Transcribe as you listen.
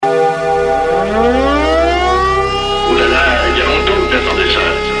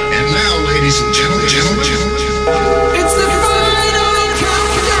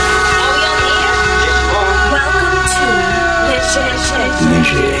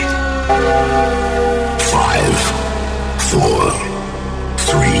5, 4,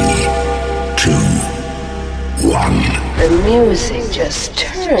 3, 2, 1. The music just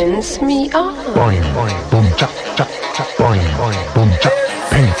turns me on. Boing, boom, chuck, chuck, chuck, boing, boom, chuck,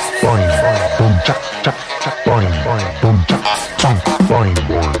 ping, boing, boom, chuck, chuck, chuck, boing, boom, chuck, chunk, boing,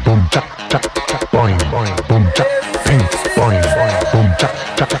 boom, chuck, chuck, chuck, boing, boom, chuck, ping, boing, boom, chuck,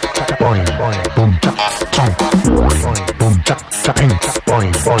 chuck, chuck, boing, boom, chuck, chunk, boom, chuck, chuck, ping,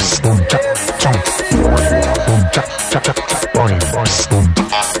 boing, boom, chuck, chunk, boom, chuck, chuck, chuck, boing, boom,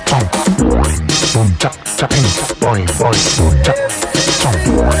 chunk, boom, chuck, chuck, ping, boing, boom, chuck, chunk,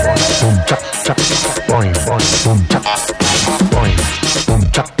 boom, chuck, chuck, boing, boom, chuck, boing, boom,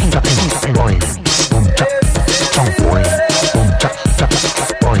 chuck, chuck, ping, boing, boom, chuck, chunk, boing, boom, chuck, chuck,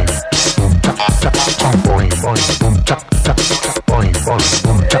 boing, boom, chuck, chuck, chunk, boing, boom, chuck, chuck, boing,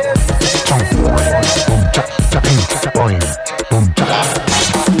 boom, chuck, chunk, boom, chuck, chuck, ping, boing, boom, chuck.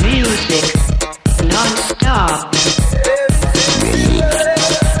 Music non-stop.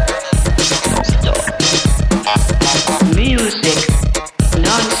 Music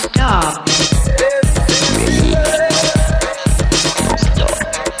non-stop.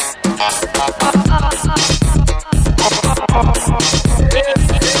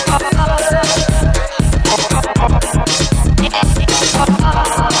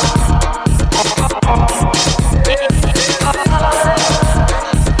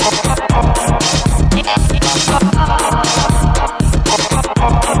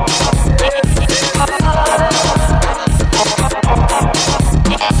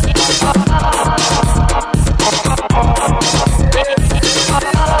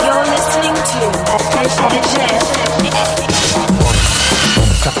 You're listening to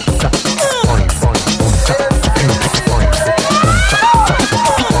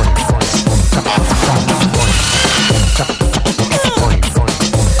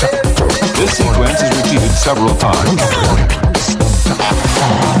This sequence is repeated several times.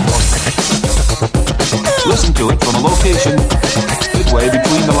 Listen to it from a location midway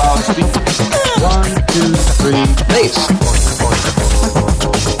between the loudspeakers. 1, 2, 3, bass.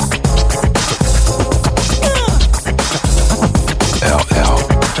 LL,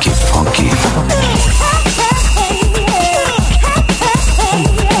 get funky.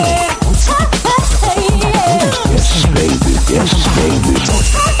 Yes, baby, yes, baby.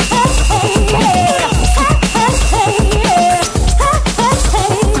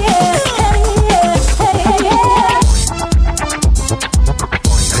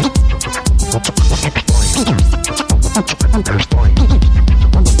 Boing,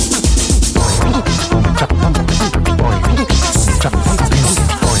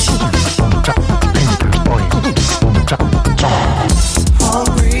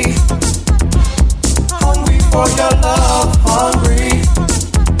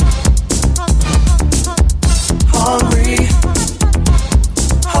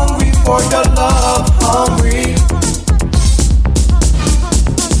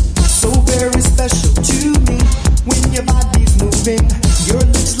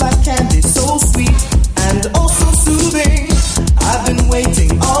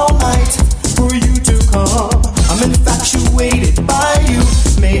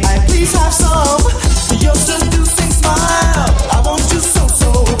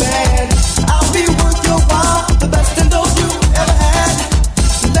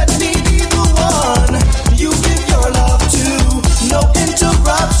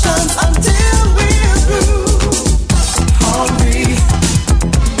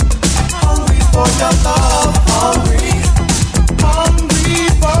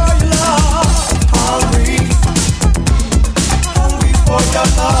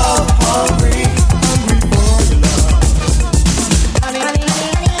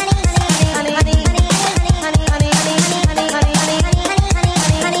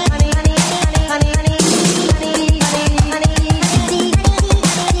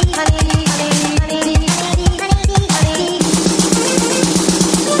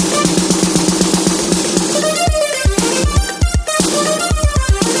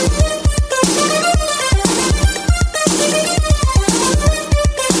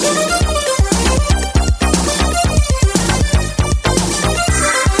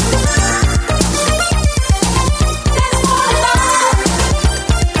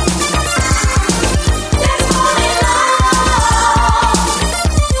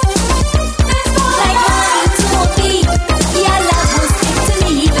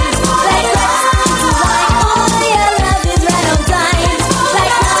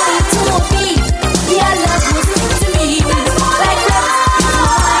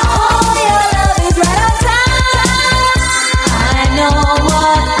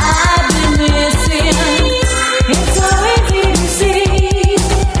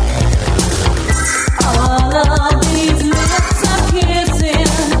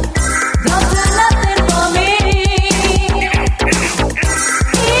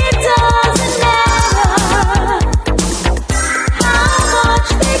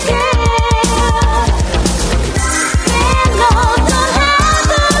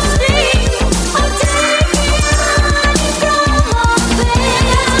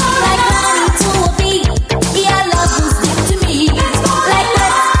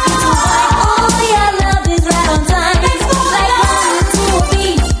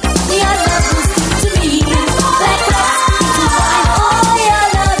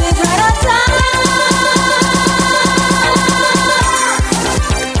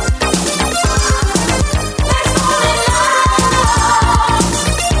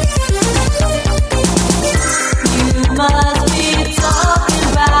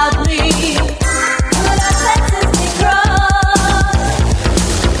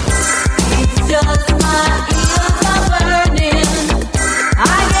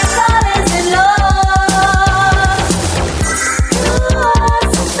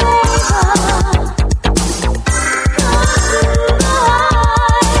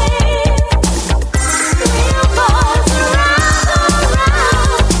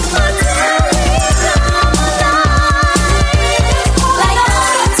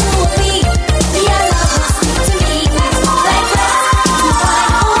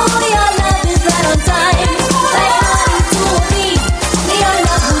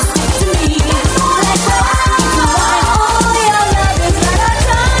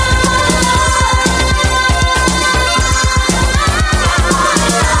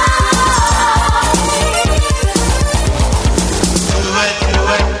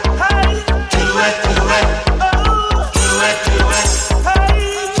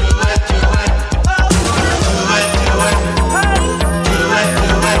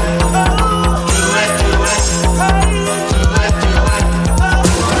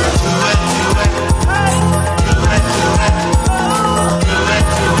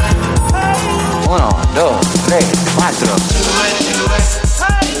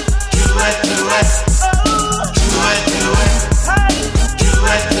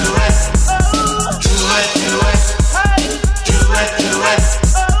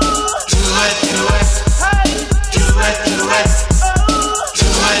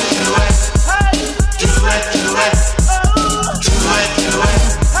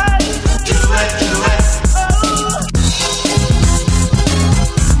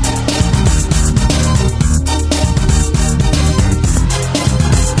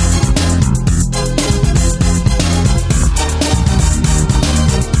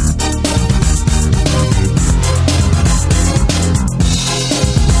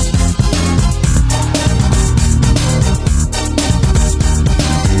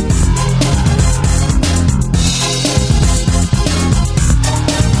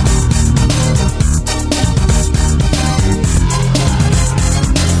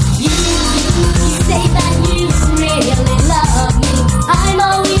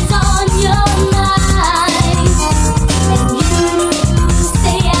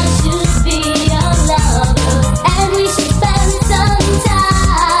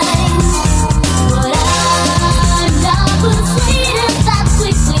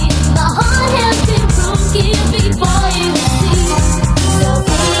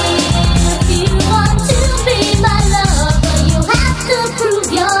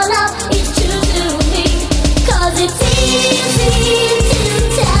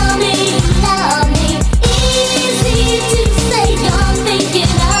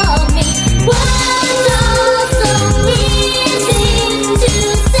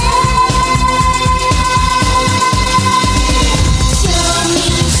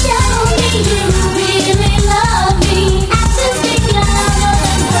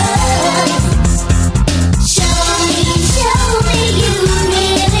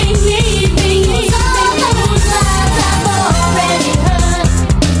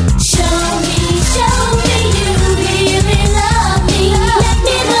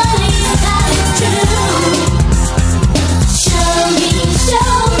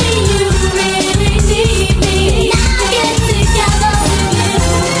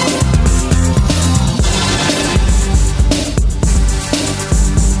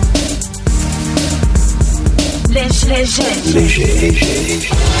 léger.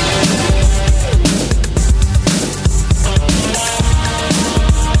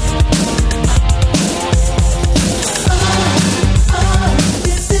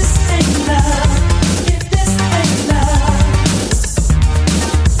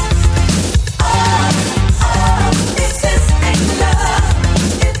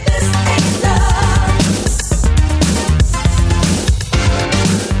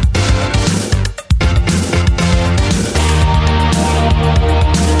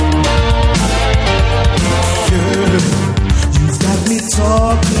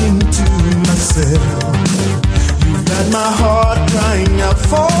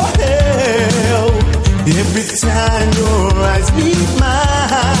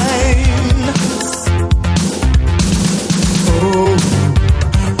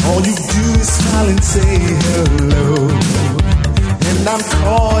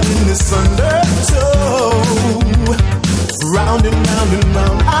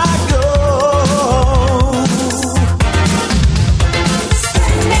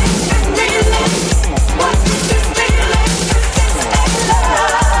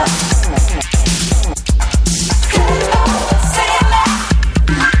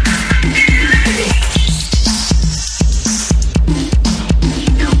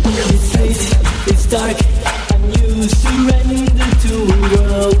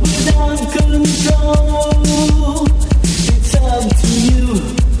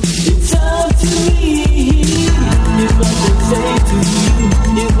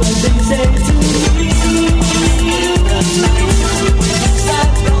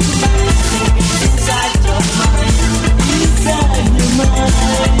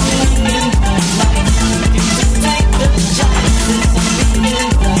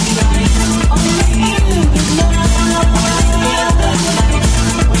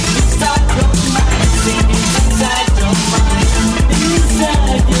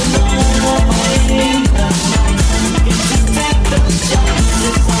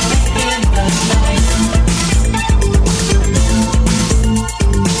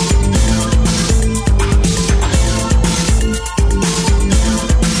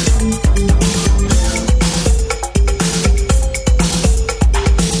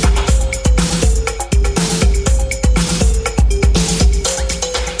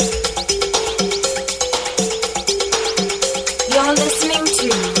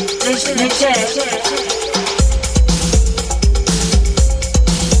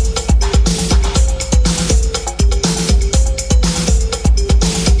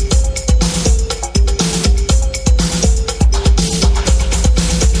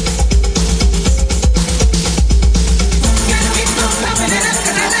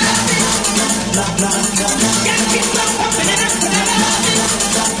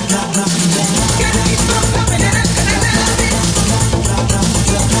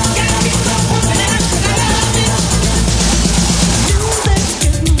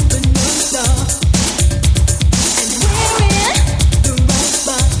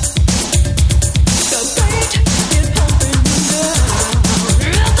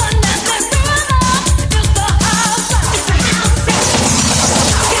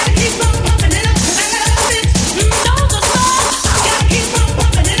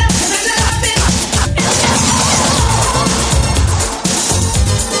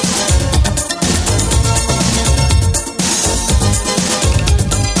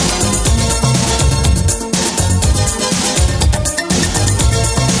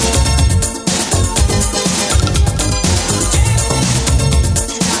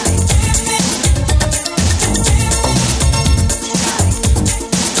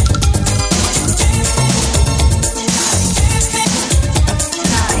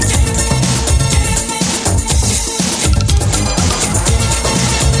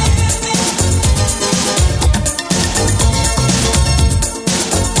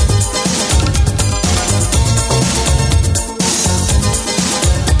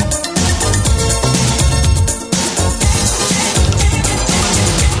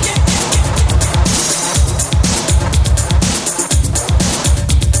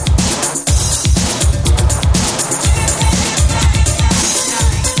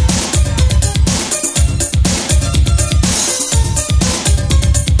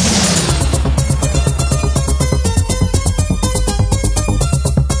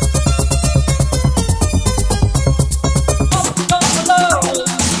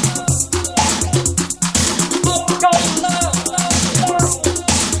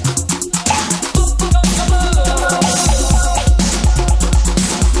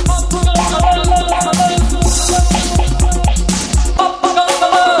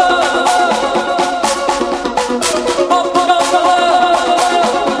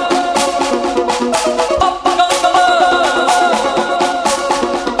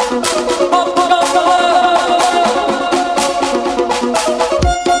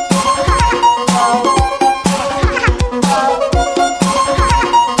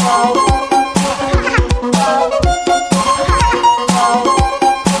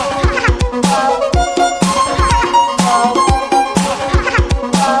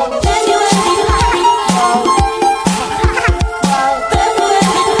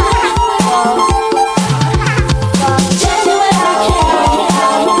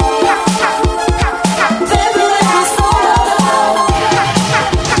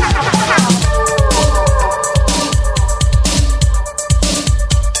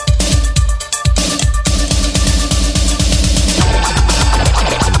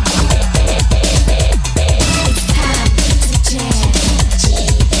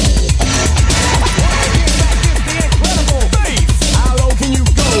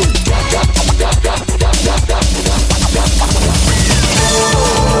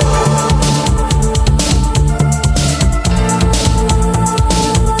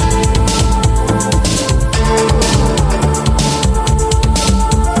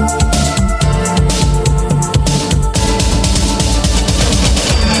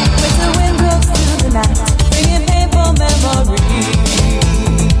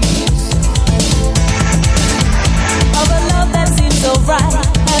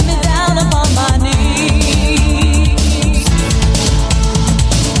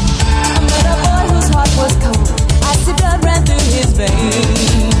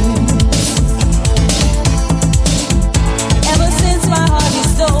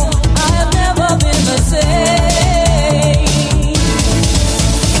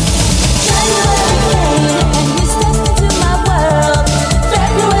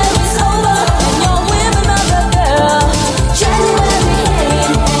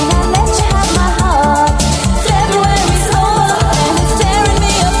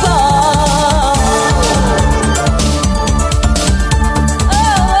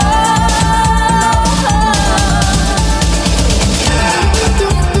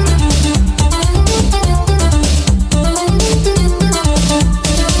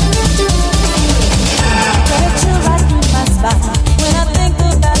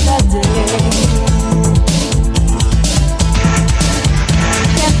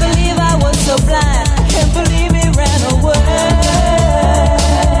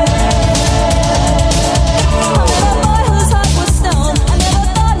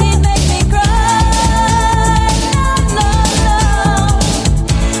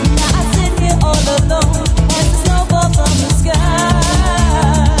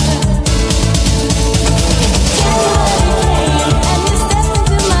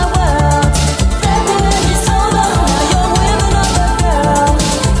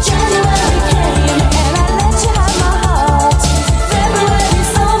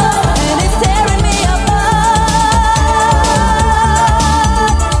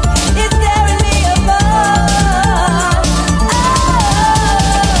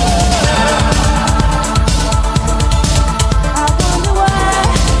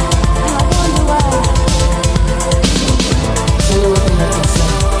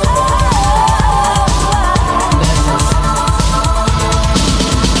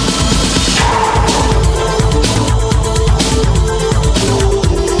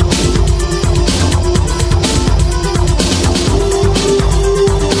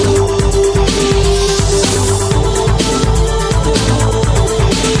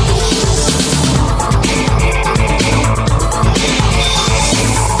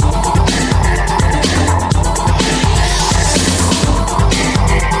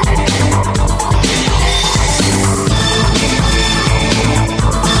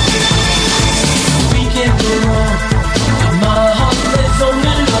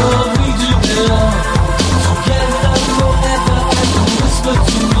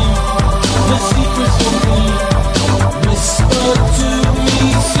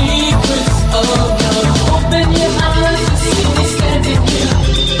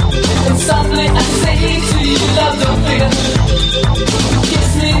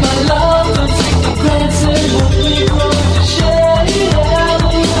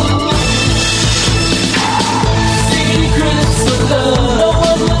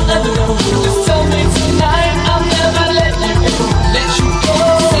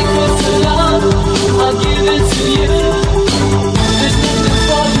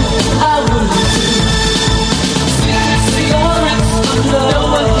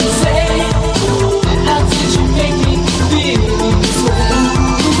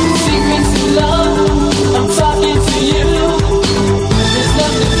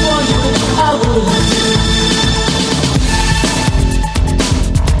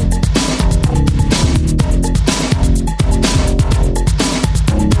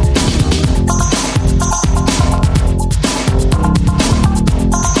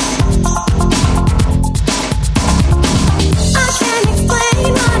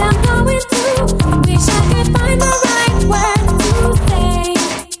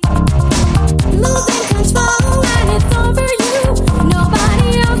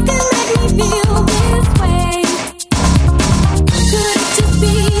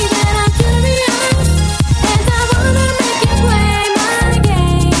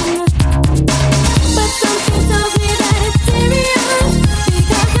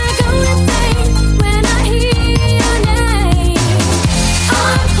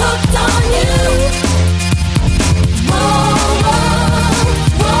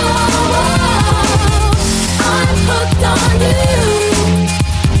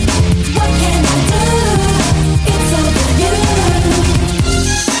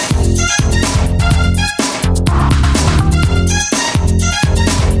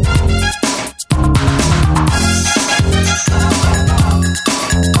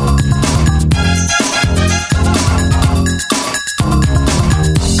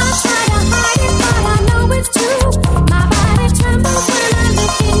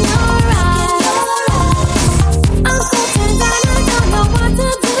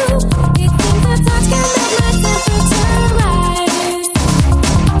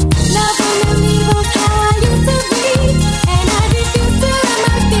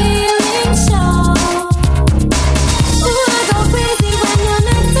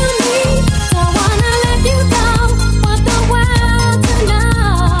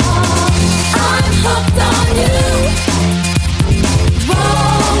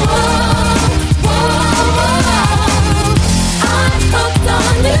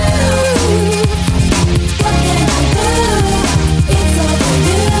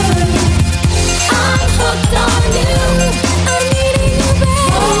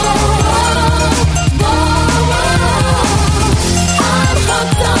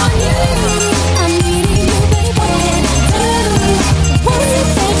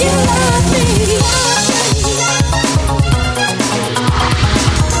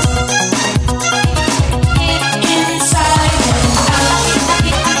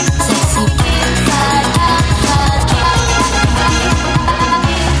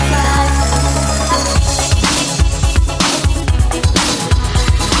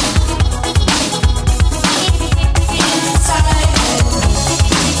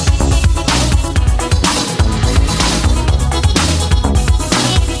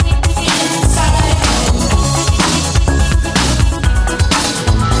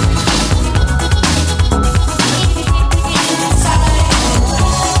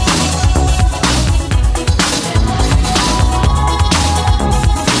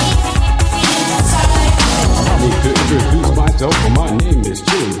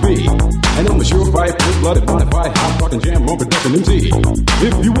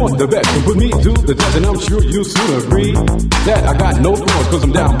 If you want the best, then put me to the test, and I'm sure you'll soon agree that I got no flaws, cause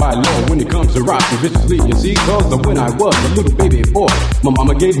I'm down by law when it comes to rocking viciously, you see. Cause when I was a little baby boy, my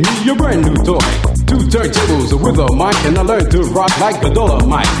mama gave me a brand new toy. 2 turntables with a mic, and I learned to rock like a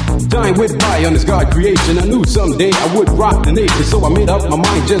Dolomite. Time went by on this God creation, I knew someday I would rock the nation, so I made up my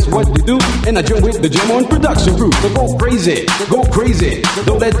mind just what to do, and I joined with the Jam On production crew. So go crazy,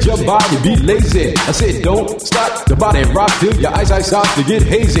 don't let your body be lazy. I said don't stop the body rock till your eyesight starts to get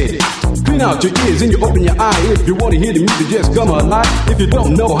hazy. Clean out your ears and you open your eye. If you want to hear the music, just come alive. If you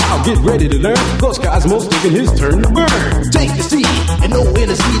don't know how, get ready to learn, cause Cosmo's taking his turn to burn. Take the C and O in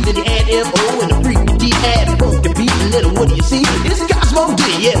the C, then you add M-O and the freaky D, add funk the beat, and little what do you see? It's Cosmo D,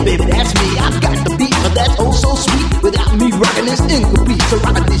 yeah baby, that's me. I got the beat, but that's oh so sweet. Without me rocking it's incomplete. So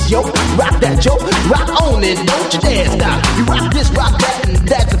rock this yo, rock that yo, rock on it, don't you dare stop. You rock this, rock that, and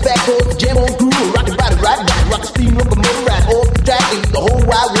that's a fact. Cause the Jam On crew, rock the body right back, rock the steam up a motor ride off the track, and the whole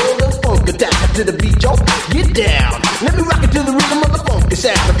wide world of funk attack. To the beat, yo, get down. Let me rock it to the rhythm of the funky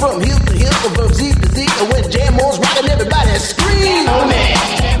sound. From hill to hill, from Z to Z, and when Jam On's rocking, everybody scream on it.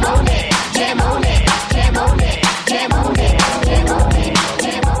 Jam on it, jam on it, jam on it, jam on it, jam on it,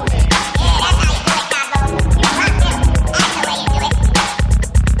 jam on it.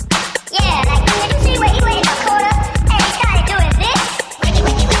 Yeah, like, did you see where he went in the corner and he started doing this?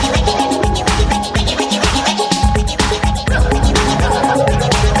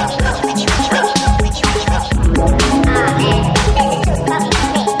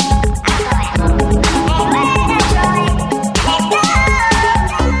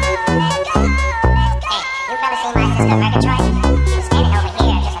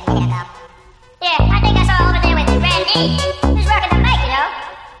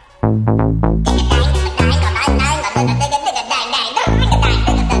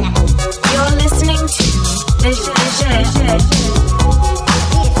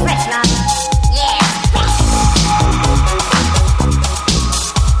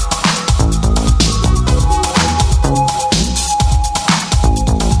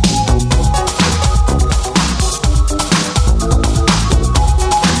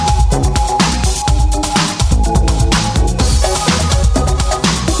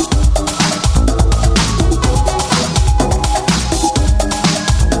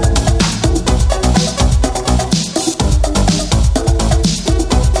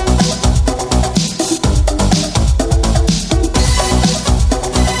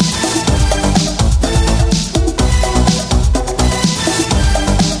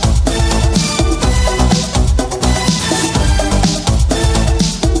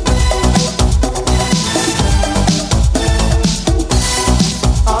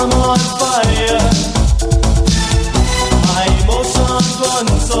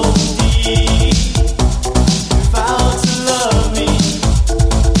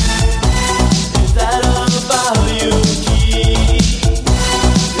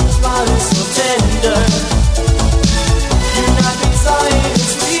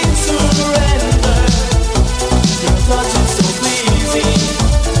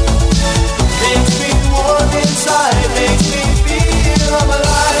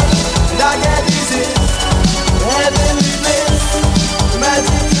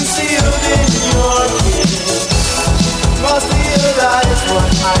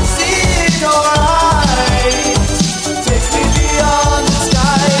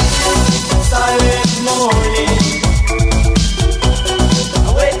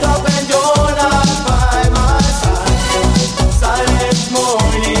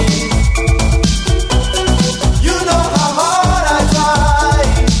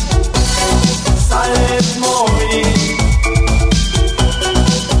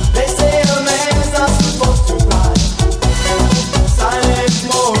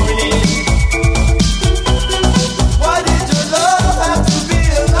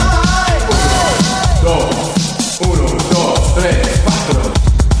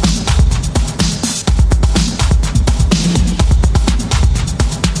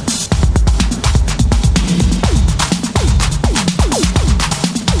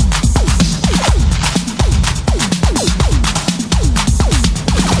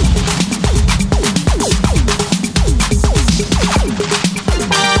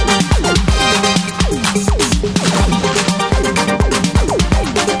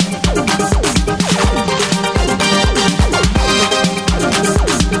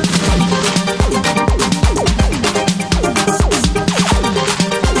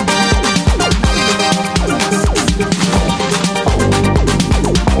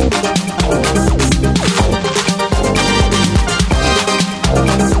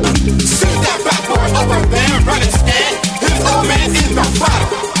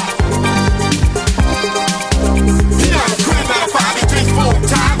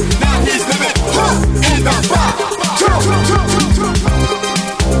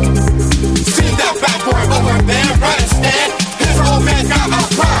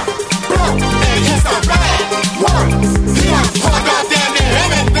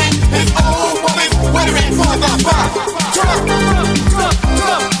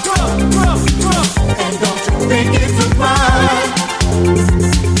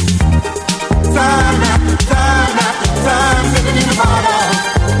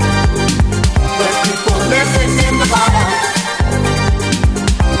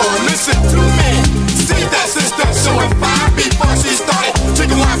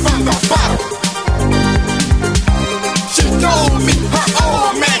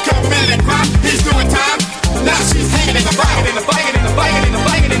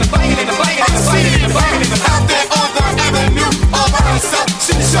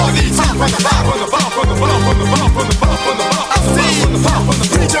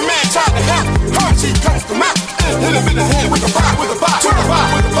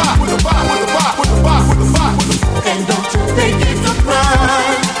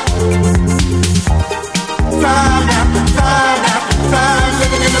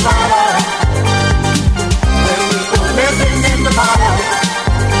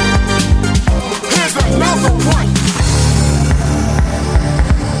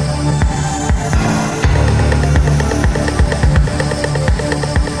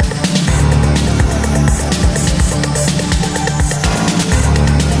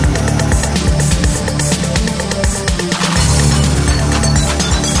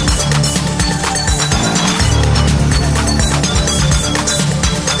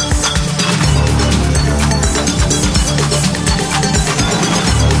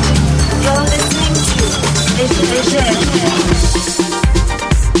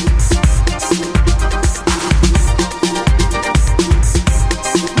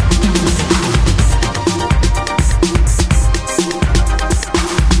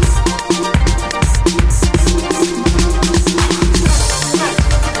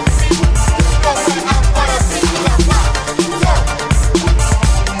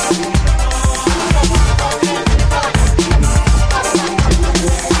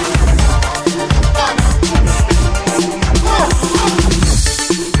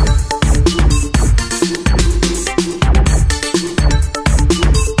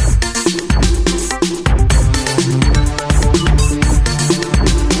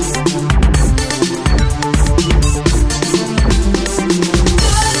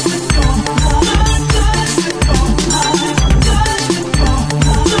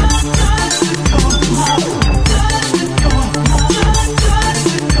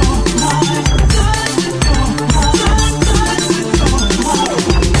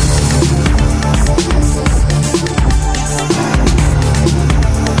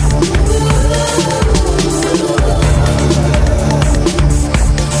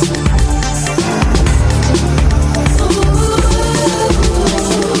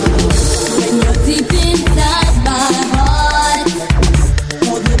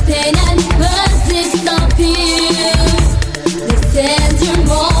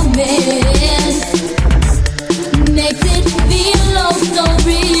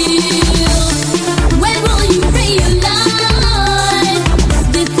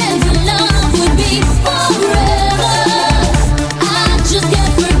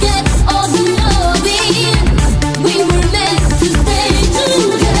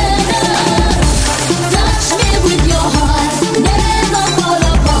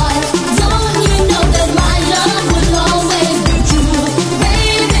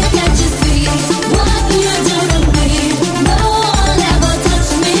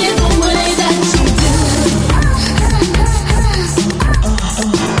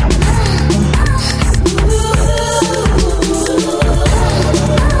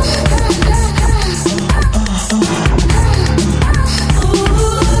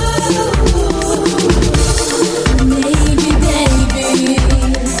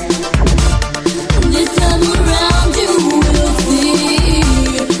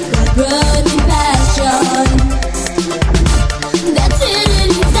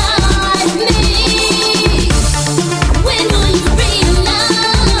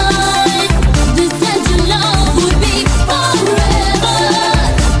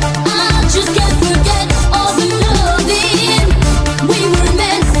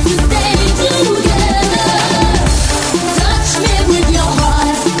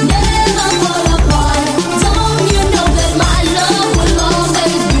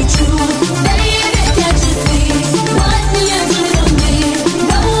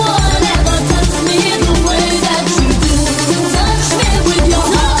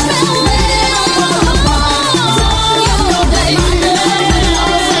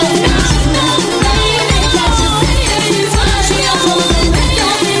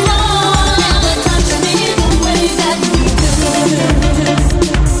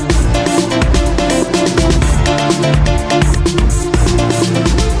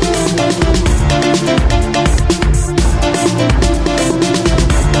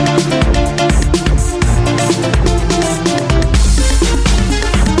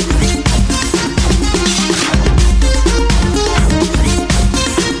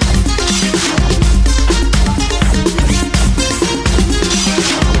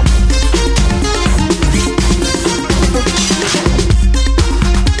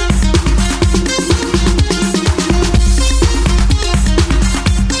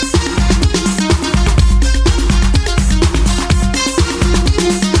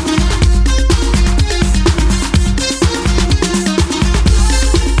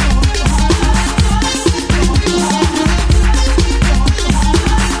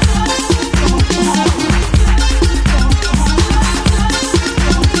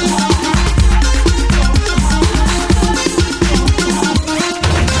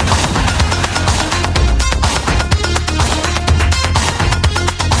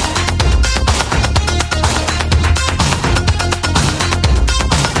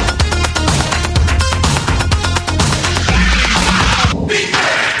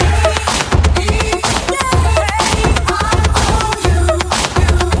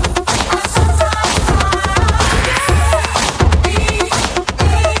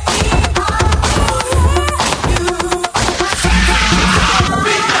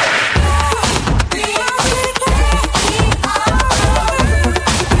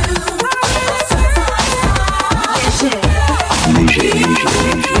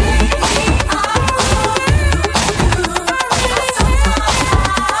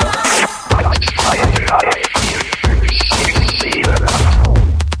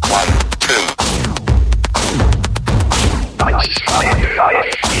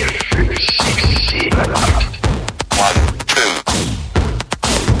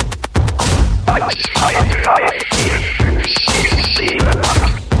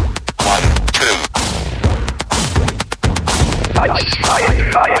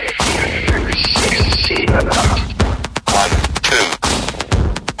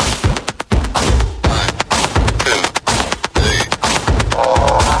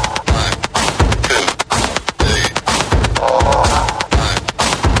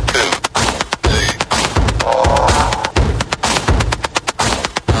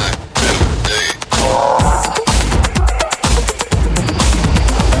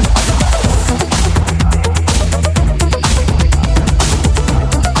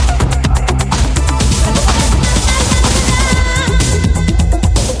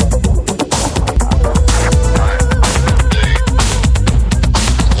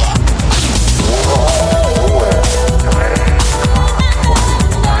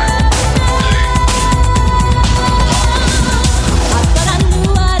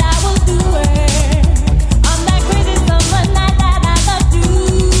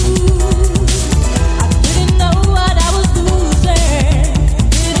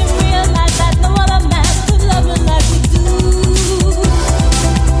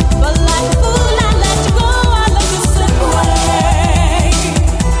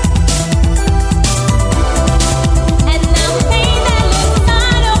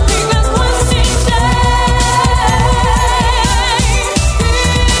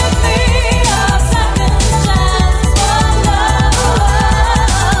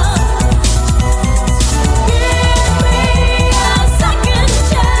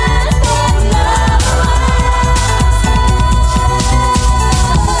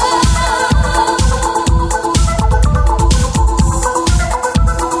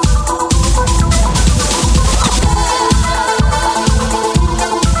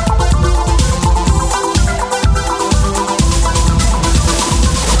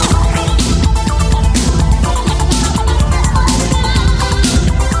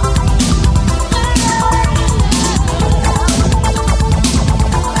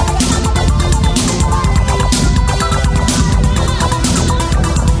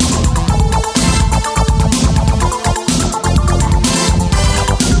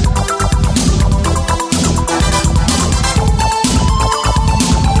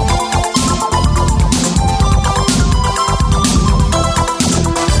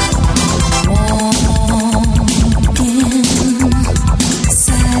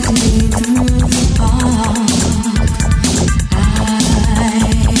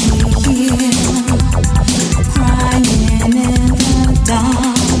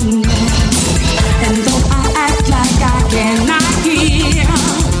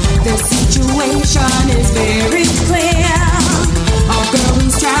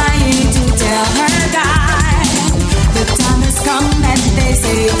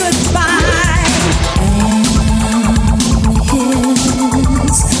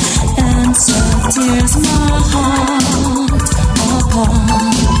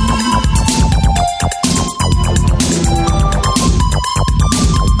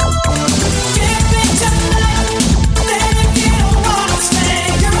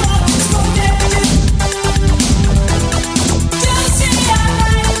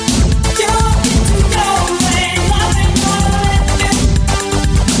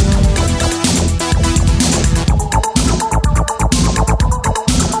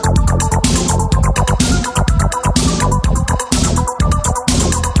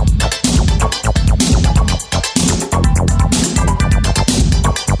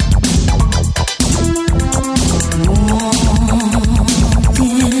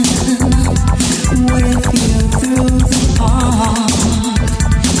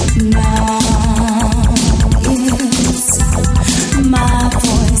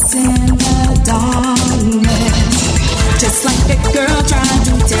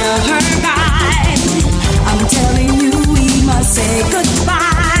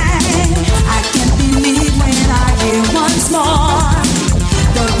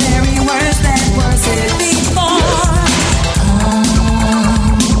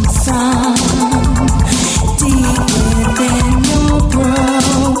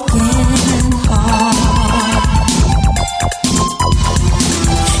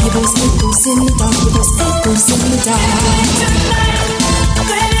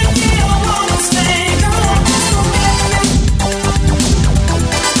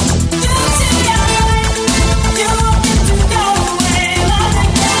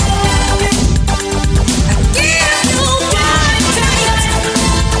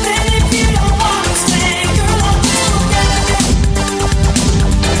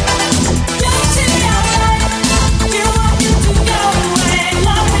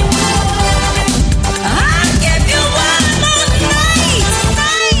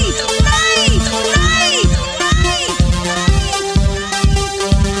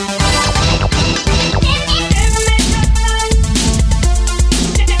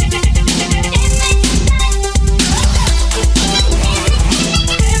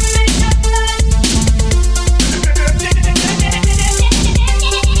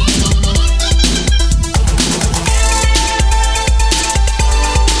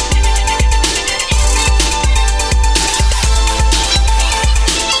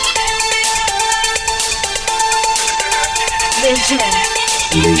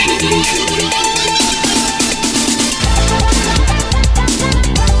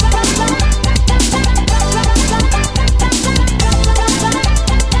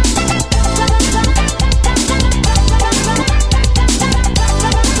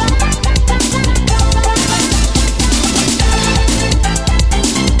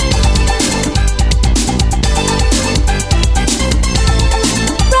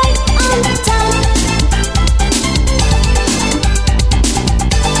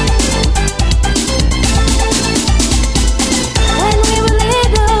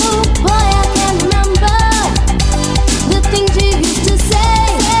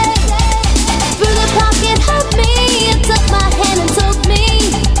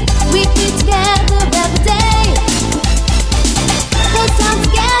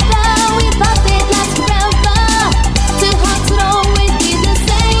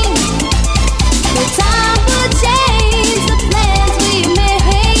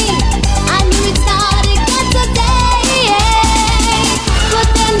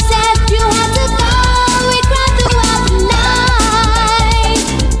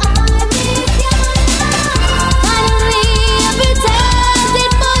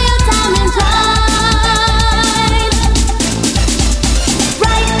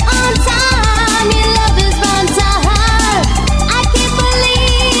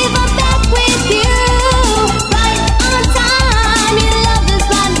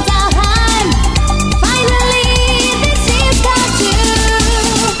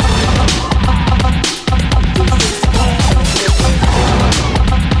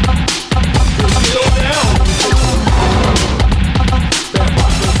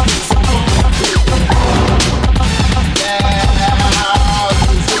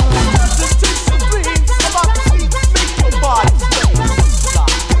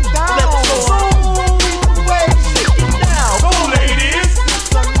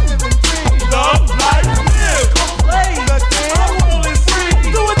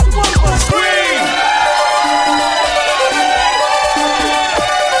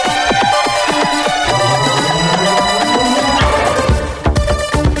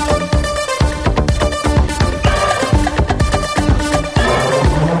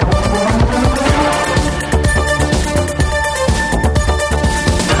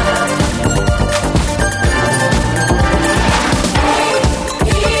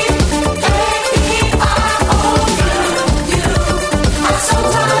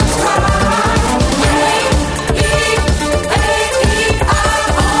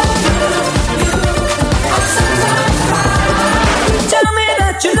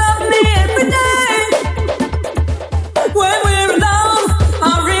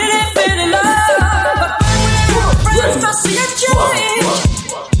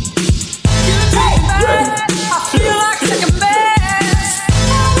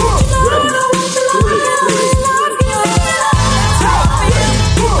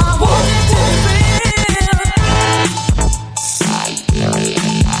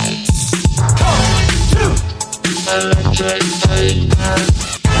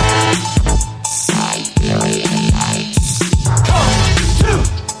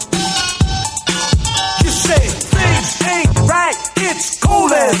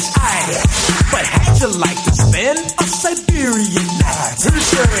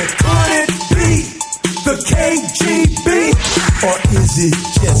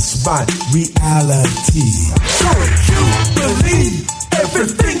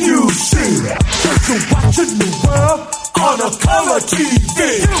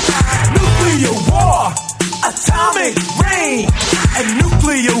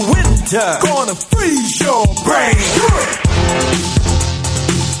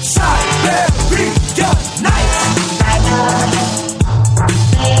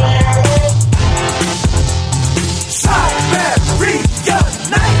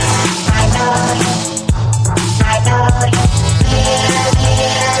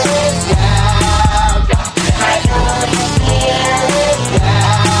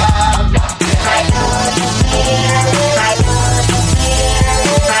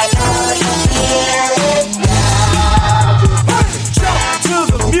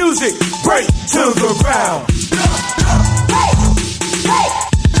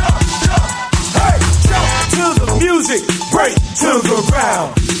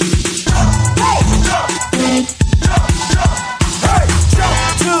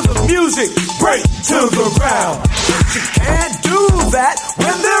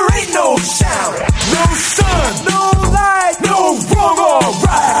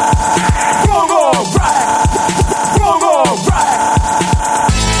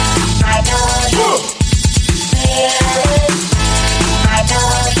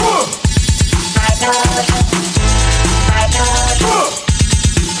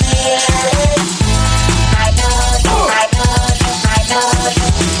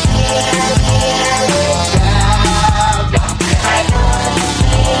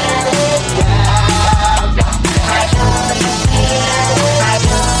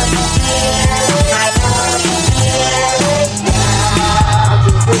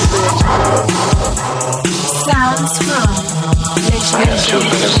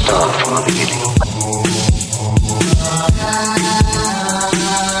 better start from the beginning.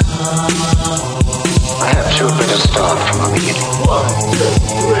 Perhaps you had better start from the beginning. 1, 2,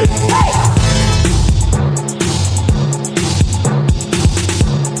 3, hey!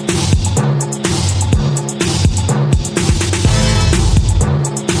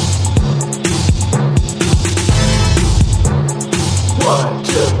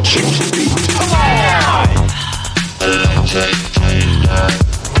 Change the beat. Come on!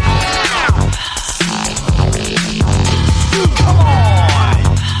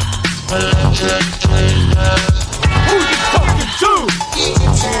 Who you talking to?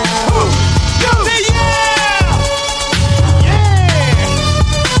 Who? You! Say yeah! Yeah!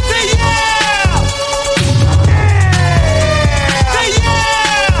 Say yeah! Yeah! Say yeah!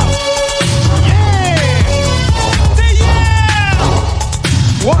 Yeah! Say yeah!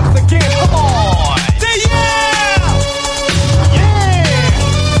 Once again, come on! Say yeah! Yeah!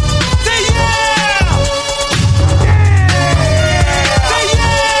 Say yeah! Yeah! Say yeah!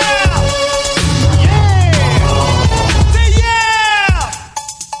 Yeah! Say yeah!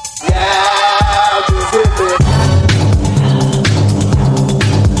 Yeah, just hit me.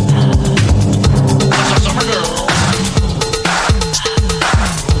 Summer girl.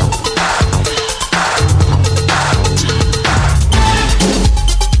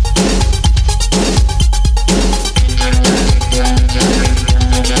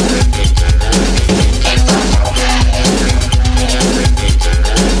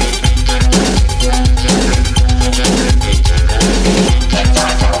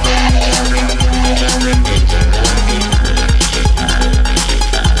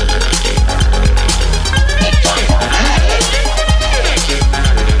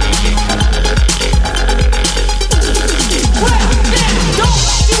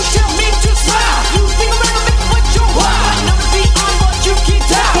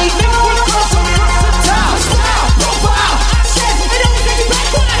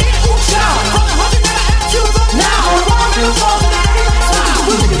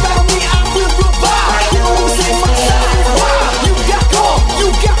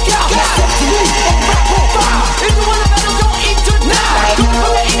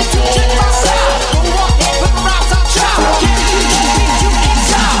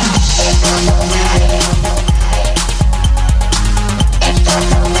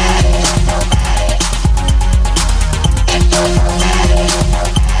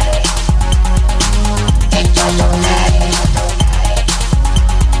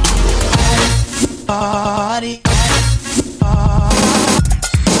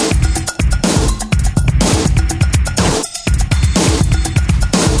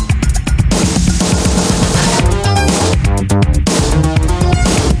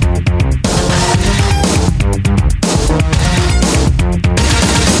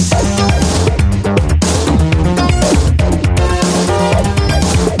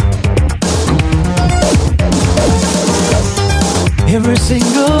 Every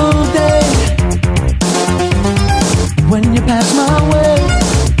single day when you pass my way,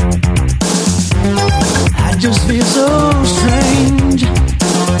 I just feel so strange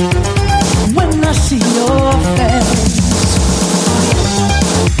when I see your face.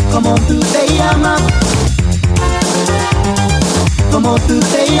 Come on, tu te llama. Come on, tu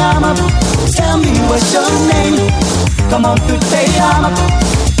te llama. Tell me what's your name. Come on, tu te llama.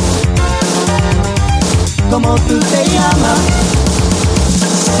 Come on, tu te llama.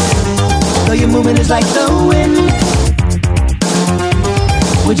 Though your movement is like the wind,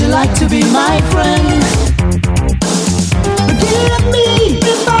 would you like to be my friend? Forgive me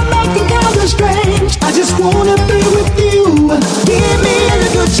if I'm acting kind of strange. I just wanna be with you. Give me a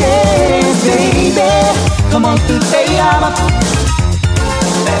little chance, baby. Come on, tu te llama.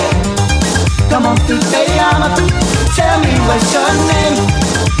 Come on, tu te llama. Tell me what's your name.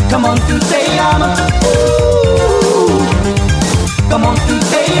 Come on, tu te llama. Ooh. Come on, tu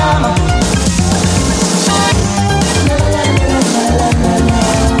te llama.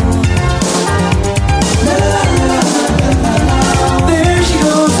 There she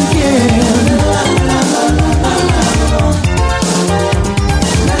goes again.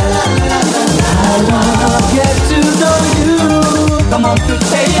 I wanna get to know you. Come on, tu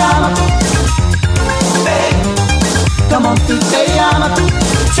te llama. Come on, tu te llama.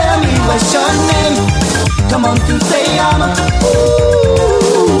 Tell me what's your name. Come on, tu te llama.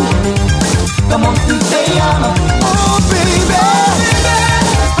 Ooh. Come on, tu te llama. Oh, baby.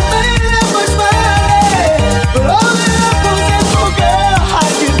 I made that much money, but all that I possess, oh girl, I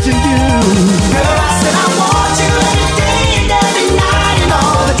give to you. Girl, I said I want you every day and every night and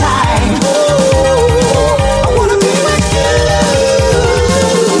all the time. Ooh, I wanna be with you.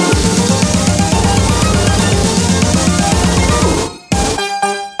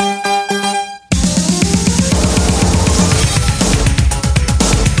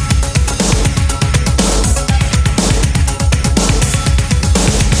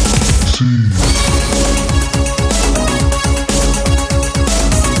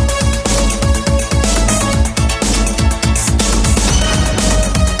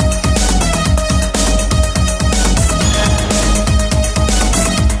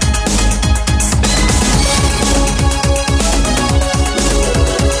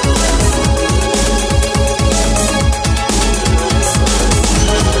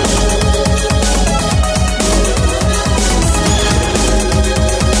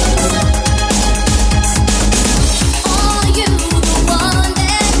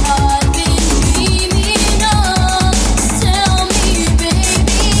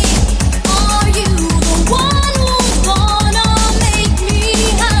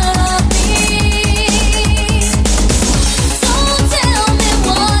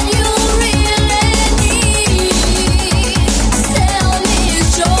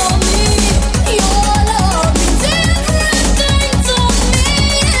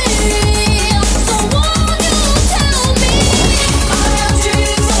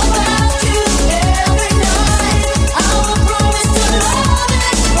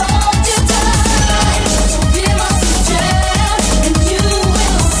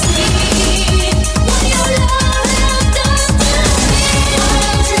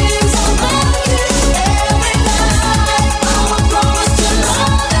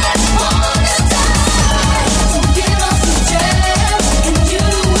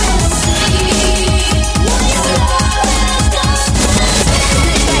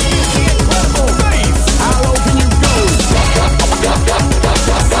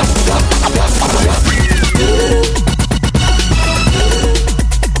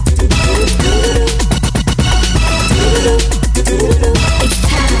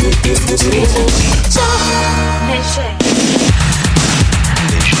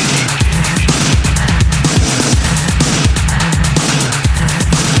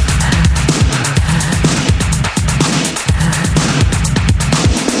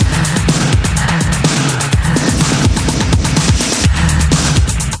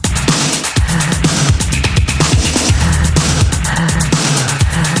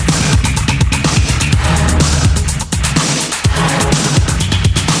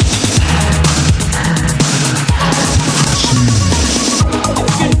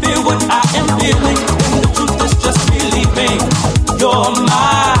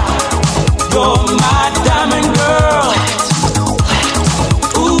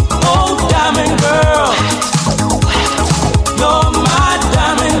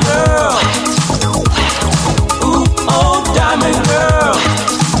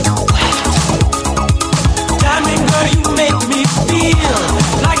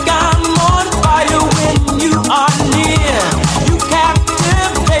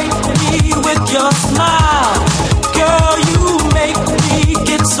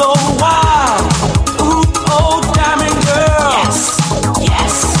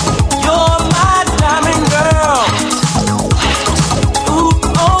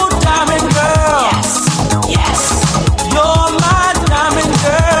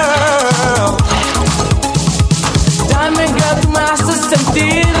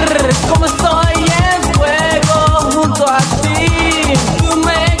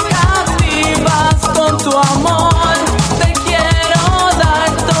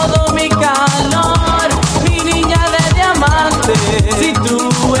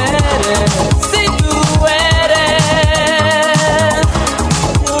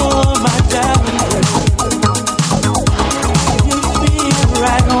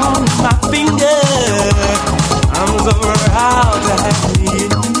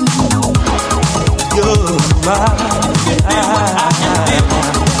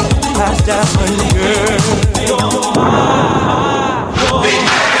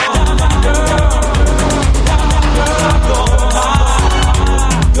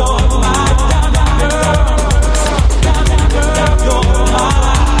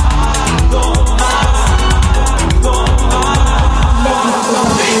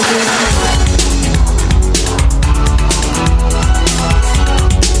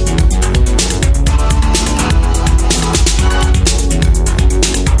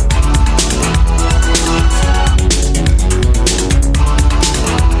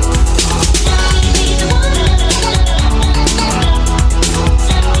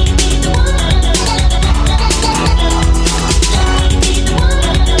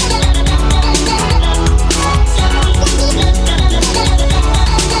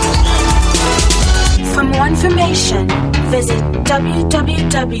 information, visit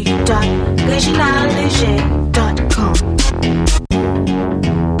www.legendaleger.com.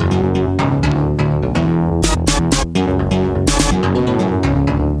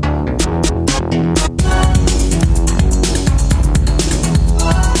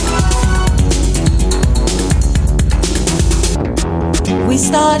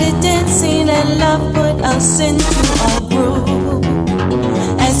 love put us into a groove.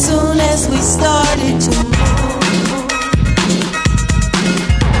 As soon as we started to move.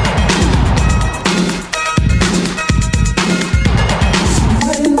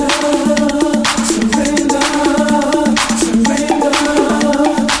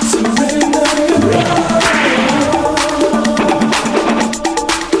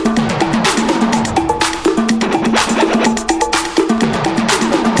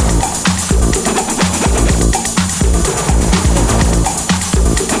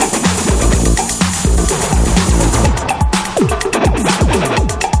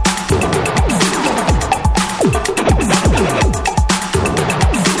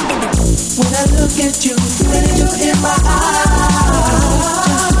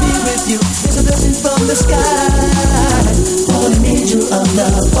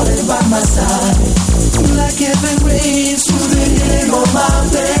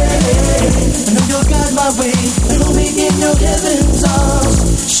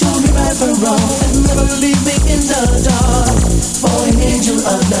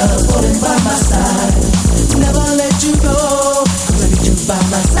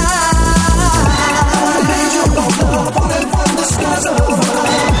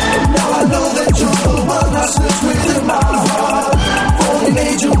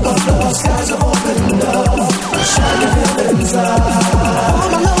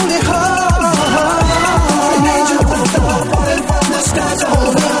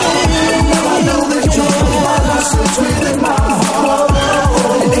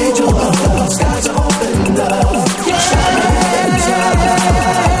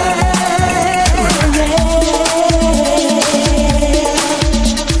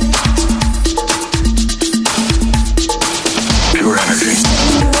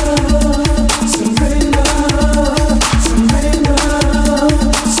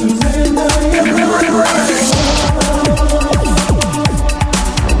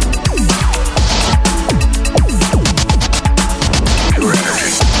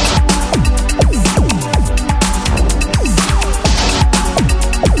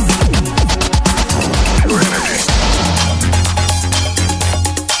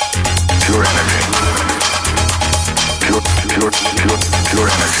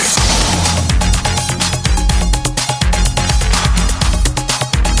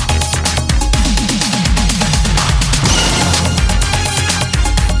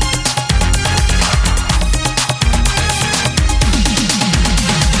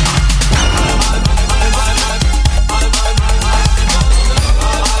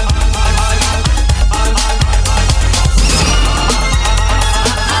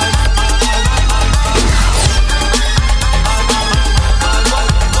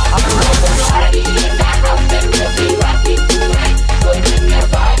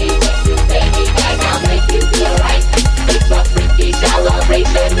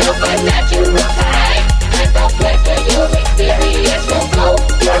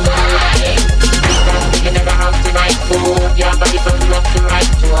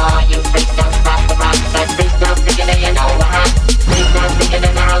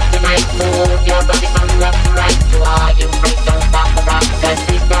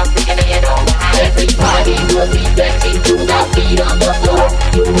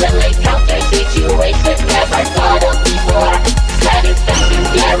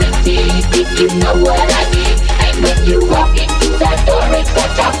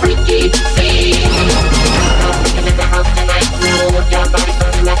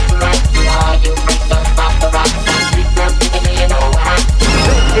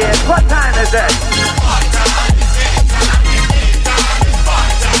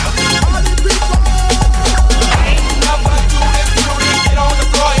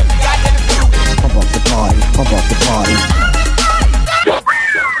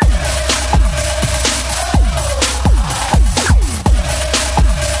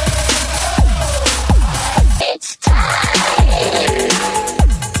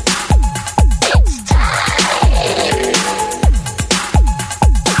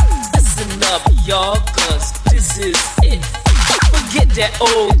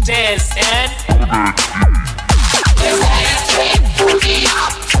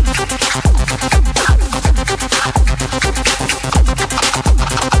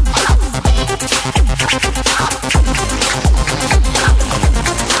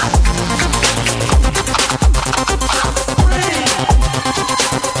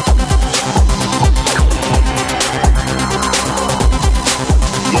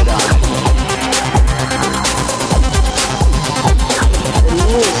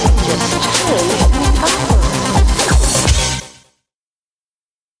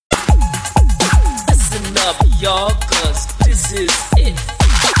 y'all, cause this is it.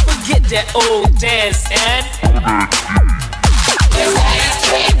 Forget that old dance and